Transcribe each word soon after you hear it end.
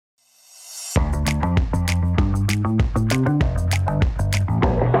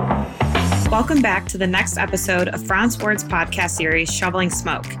Welcome back to the next episode of France Ward's podcast series, Shoveling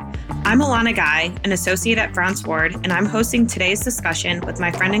Smoke. I'm Alana Guy, an associate at France Ward, and I'm hosting today's discussion with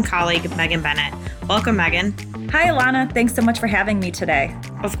my friend and colleague, Megan Bennett. Welcome, Megan. Hi, Alana. Thanks so much for having me today.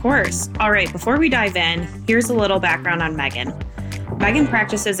 Of course. All right, before we dive in, here's a little background on Megan. Megan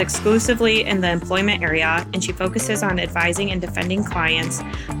practices exclusively in the employment area, and she focuses on advising and defending clients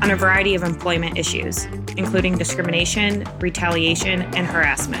on a variety of employment issues, including discrimination, retaliation, and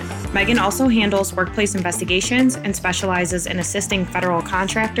harassment. Megan also handles workplace investigations and specializes in assisting federal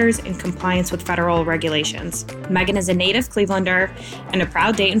contractors in compliance with federal regulations. Megan is a native Clevelander and a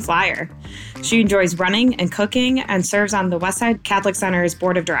proud Dayton Flyer. She enjoys running and cooking and serves on the Westside Catholic Center's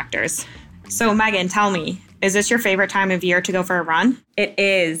board of directors. So Megan, tell me, is this your favorite time of year to go for a run? It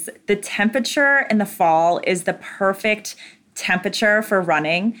is. The temperature in the fall is the perfect temperature for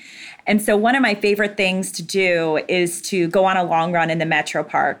running. And so one of my favorite things to do is to go on a long run in the metro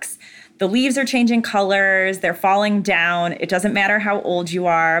parks. The leaves are changing colors, they're falling down. It doesn't matter how old you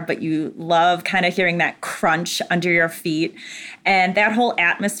are, but you love kind of hearing that crunch under your feet. And that whole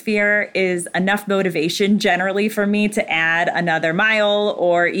atmosphere is enough motivation generally for me to add another mile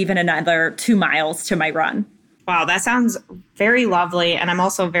or even another 2 miles to my run. Wow, that sounds very lovely. And I'm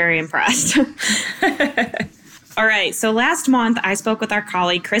also very impressed. All right. So last month, I spoke with our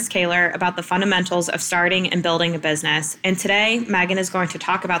colleague, Chris Kaler, about the fundamentals of starting and building a business. And today, Megan is going to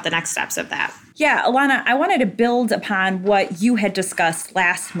talk about the next steps of that. Yeah, Alana, I wanted to build upon what you had discussed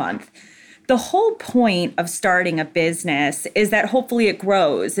last month. The whole point of starting a business is that hopefully it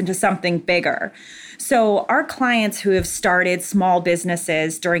grows into something bigger. So our clients who have started small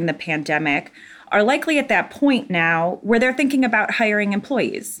businesses during the pandemic are likely at that point now where they're thinking about hiring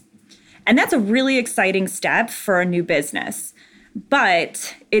employees. And that's a really exciting step for a new business,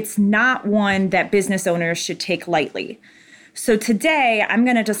 but it's not one that business owners should take lightly. So today, I'm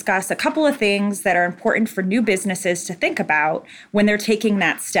going to discuss a couple of things that are important for new businesses to think about when they're taking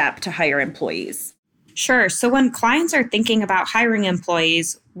that step to hire employees. Sure. So when clients are thinking about hiring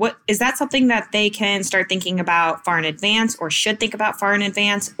employees, what is that something that they can start thinking about far in advance or should think about far in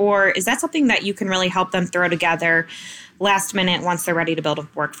advance? Or is that something that you can really help them throw together last minute once they're ready to build a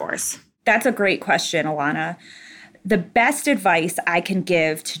workforce? That's a great question, Alana. The best advice I can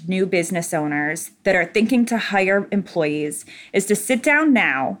give to new business owners that are thinking to hire employees is to sit down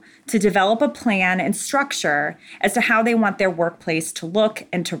now to develop a plan and structure as to how they want their workplace to look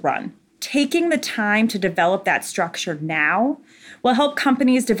and to run. Taking the time to develop that structure now will help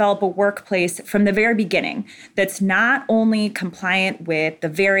companies develop a workplace from the very beginning that's not only compliant with the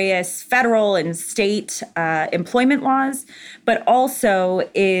various federal and state employment laws, but also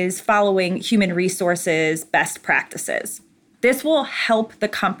is following human resources best practices. This will help the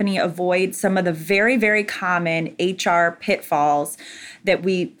company avoid some of the very, very common HR pitfalls that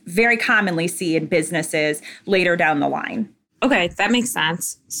we very commonly see in businesses later down the line. Okay, that makes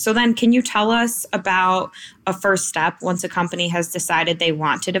sense. So then can you tell us about a first step once a company has decided they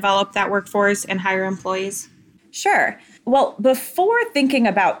want to develop that workforce and hire employees? Sure. Well, before thinking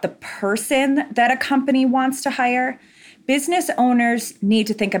about the person that a company wants to hire, business owners need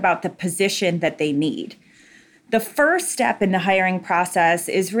to think about the position that they need. The first step in the hiring process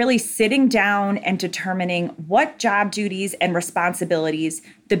is really sitting down and determining what job duties and responsibilities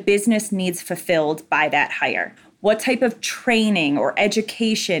the business needs fulfilled by that hire. What type of training or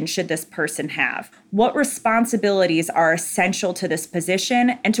education should this person have? What responsibilities are essential to this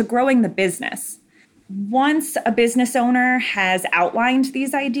position and to growing the business? Once a business owner has outlined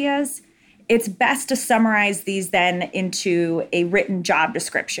these ideas, it's best to summarize these then into a written job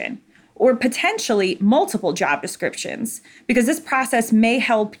description or potentially multiple job descriptions, because this process may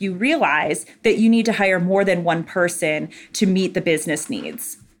help you realize that you need to hire more than one person to meet the business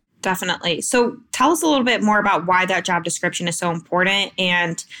needs. Definitely. So tell us a little bit more about why that job description is so important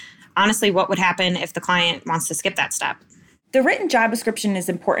and honestly, what would happen if the client wants to skip that step? The written job description is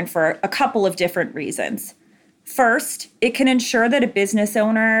important for a couple of different reasons. First, it can ensure that a business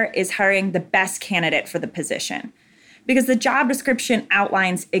owner is hiring the best candidate for the position because the job description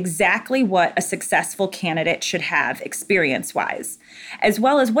outlines exactly what a successful candidate should have experience-wise, as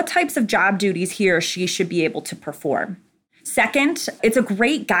well as what types of job duties he or she should be able to perform. Second, it's a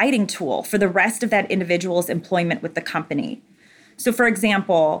great guiding tool for the rest of that individual's employment with the company. So for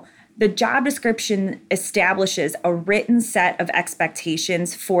example, the job description establishes a written set of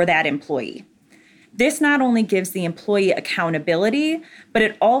expectations for that employee. This not only gives the employee accountability, but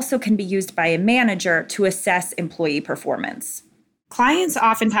it also can be used by a manager to assess employee performance. Clients,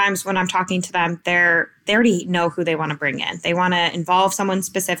 oftentimes when I'm talking to them, they already know who they want to bring in. They want to involve someone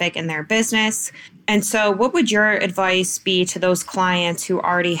specific in their business. And so what would your advice be to those clients who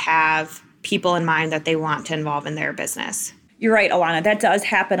already have people in mind that they want to involve in their business. You're right, Alana. That does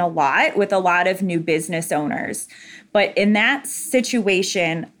happen a lot with a lot of new business owners. But in that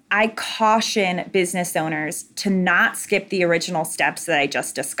situation, I caution business owners to not skip the original steps that I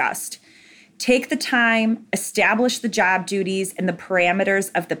just discussed. Take the time, establish the job duties and the parameters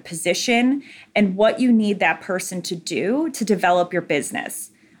of the position and what you need that person to do to develop your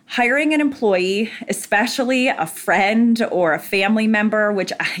business. Hiring an employee, especially a friend or a family member,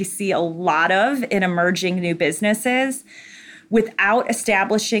 which I see a lot of in emerging new businesses, without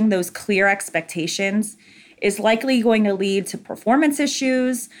establishing those clear expectations is likely going to lead to performance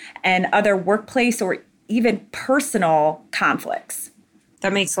issues and other workplace or even personal conflicts.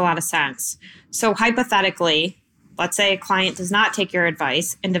 That makes a lot of sense. So hypothetically, let's say a client does not take your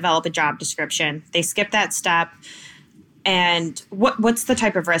advice and develop a job description. They skip that step. And what's the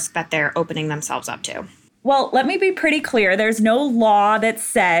type of risk that they're opening themselves up to? Well, let me be pretty clear. There's no law that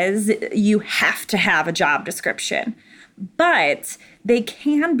says you have to have a job description, but they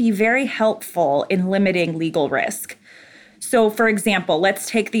can be very helpful in limiting legal risk. So, for example, let's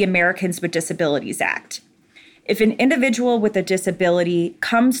take the Americans with Disabilities Act. If an individual with a disability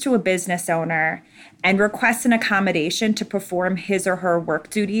comes to a business owner and requests an accommodation to perform his or her work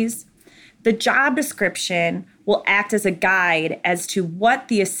duties, the job description will act as a guide as to what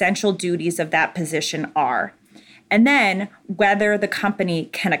the essential duties of that position are, and then whether the company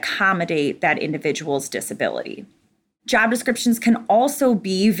can accommodate that individual's disability. Job descriptions can also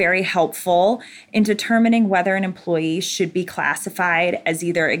be very helpful in determining whether an employee should be classified as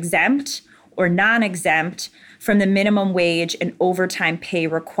either exempt or non-exempt from the minimum wage and overtime pay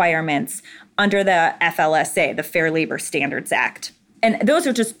requirements under the FLSA, the Fair Labor Standards Act. And those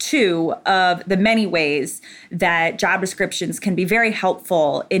are just two of the many ways that job descriptions can be very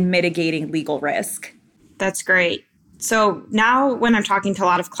helpful in mitigating legal risk. That's great. So now when I'm talking to a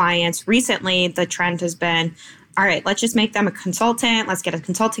lot of clients, recently the trend has been, all right, let's just make them a consultant. Let's get a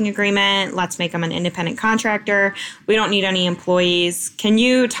consulting agreement. Let's make them an independent contractor. We don't need any employees. Can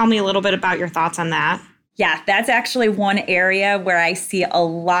you tell me a little bit about your thoughts on that? Yeah, that's actually one area where I see a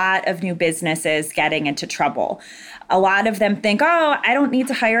lot of new businesses getting into trouble. A lot of them think, oh, I don't need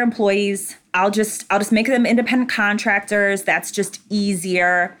to hire employees. I'll just make them independent contractors. That's just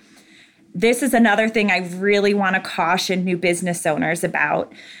easier. This is another thing I really want to caution new business owners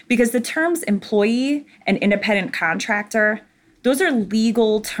about, because the terms employee and independent contractor, those are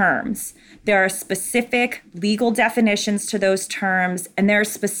legal terms. There are specific legal definitions to those terms, and there are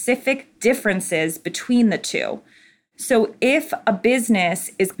specific differences between the two. So if a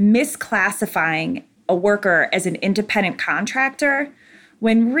business is misclassifying a worker as an independent contractor,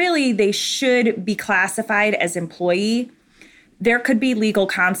 when really they should be classified as employee, there could be legal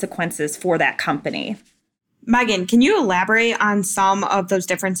consequences for that company. Megan, can you elaborate on some of those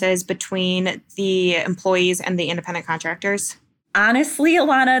differences between the employees and the independent contractors? Honestly,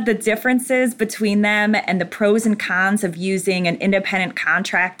 Alana, the differences between them and the pros and cons of using an independent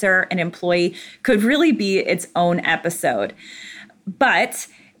contractor and employee could really be its own episode. But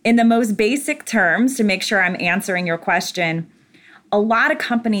in the most basic terms, to make sure I'm answering your question, a lot of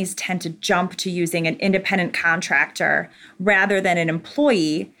companies tend to jump to using an independent contractor rather than an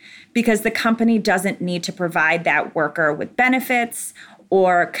employee because the company doesn't need to provide that worker with benefits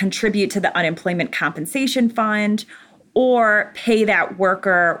or contribute to the unemployment compensation fund or pay that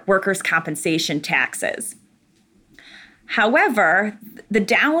worker workers' compensation taxes. However, the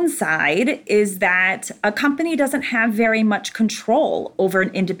downside is that a company doesn't have very much control over an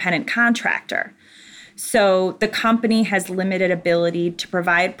independent contractor. So the company has limited ability to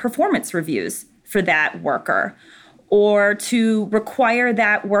provide performance reviews for that worker or to require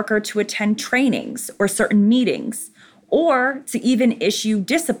that worker to attend trainings or certain meetings or to even issue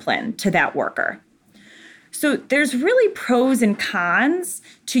discipline to that worker. So there's really pros and cons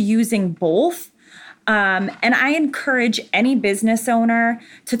to using both. And I encourage any business owner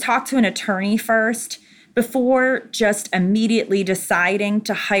to talk to an attorney first before just immediately deciding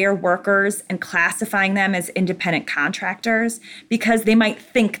to hire workers and classifying them as independent contractors, because they might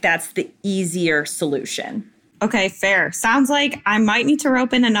think that's the easier solution. Okay, fair. Sounds like I might need to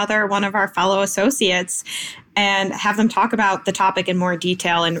rope in another one of our fellow associates and have them talk about the topic in more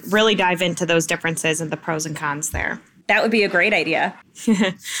detail and really dive into those differences and the pros and cons there. That would be a great idea.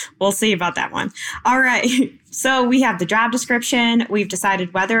 We'll see about that one. All right. So we have the job description. We've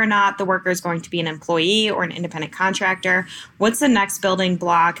decided whether or not the worker is going to be an employee or an independent contractor. What's the next building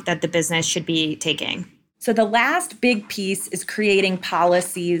block that the business should be taking? So the last big piece is creating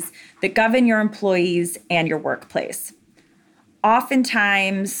policies that govern your employees and your workplace.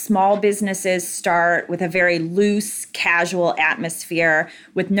 Oftentimes, small businesses start with a very loose, casual atmosphere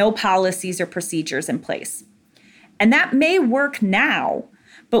with no policies or procedures in place. And that may work now,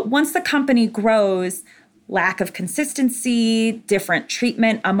 but once the company grows, lack of consistency, different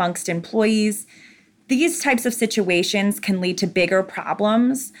treatment amongst employees, these types of situations can lead to bigger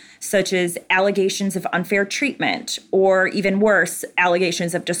problems, such as allegations of unfair treatment, or even worse,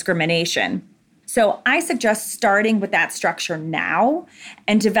 allegations of discrimination. So I suggest starting with that structure now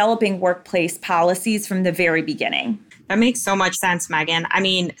and developing workplace policies from the very beginning. That makes so much sense, Megan. I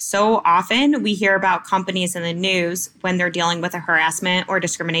mean, so often we hear about companies in the news when they're dealing with a harassment or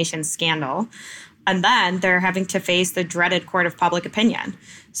discrimination scandal, and then they're having to face the dreaded court of public opinion.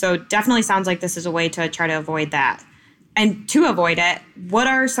 So definitely sounds like this is a way to try to avoid that. And to avoid it, what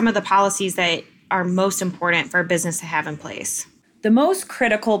are some of the policies that are most important for a business to have in place? The most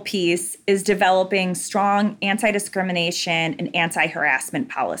critical piece is developing strong anti-discrimination and anti-harassment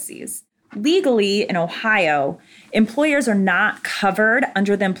policies. Legally, in Ohio, employers are not covered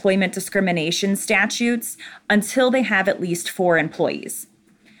under the employment discrimination statutes until they have at least 4 employees.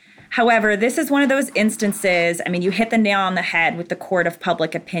 However, this is one of those instances, you hit the nail on the head with the court of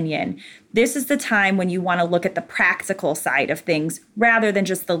public opinion. This is the time when you want to look at the practical side of things rather than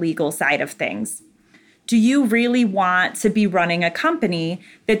just the legal side of things. Do you really want to be running a company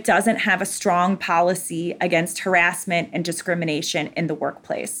that doesn't have a strong policy against harassment and discrimination in the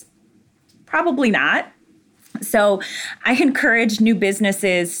workplace? Probably not. So I encourage new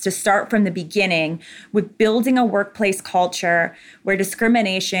businesses to start from the beginning with building a workplace culture where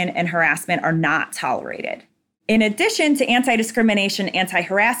discrimination and harassment are not tolerated. In addition to anti-discrimination,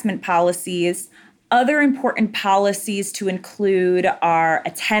 anti-harassment policies, other important policies to include are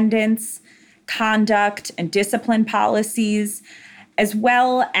attendance, conduct, and discipline policies, as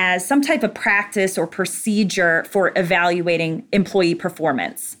well as some type of practice or procedure for evaluating employee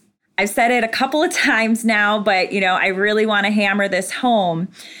performance. I've said it a couple of times now, but I really want to hammer this home.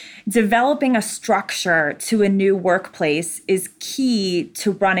 Developing a structure to a new workplace is key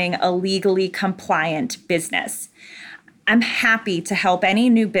to running a legally compliant business. I'm happy to help any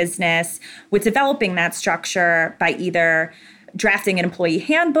new business with developing that structure by either drafting an employee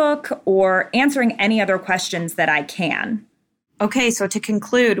handbook or answering any other questions that I can. Okay, so to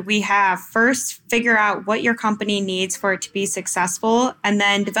conclude, we have first figure out what your company needs for it to be successful, and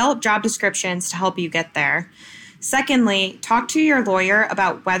then develop job descriptions to help you get there. Secondly, talk to your lawyer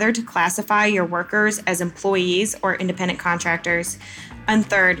about whether to classify your workers as employees or independent contractors. And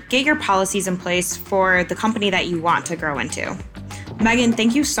third, get your policies in place for the company that you want to grow into. Megan,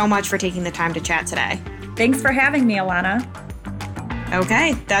 thank you so much for taking the time to chat today. Thanks for having me, Alana.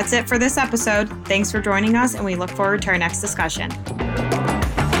 Okay, that's it for this episode. Thanks for joining us, and we look forward to our next discussion.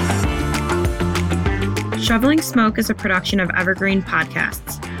 Shoveling Smoke is a production of Evergreen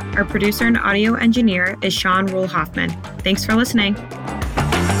Podcasts. Our producer and audio engineer is Sean Rule Hoffman. Thanks for listening.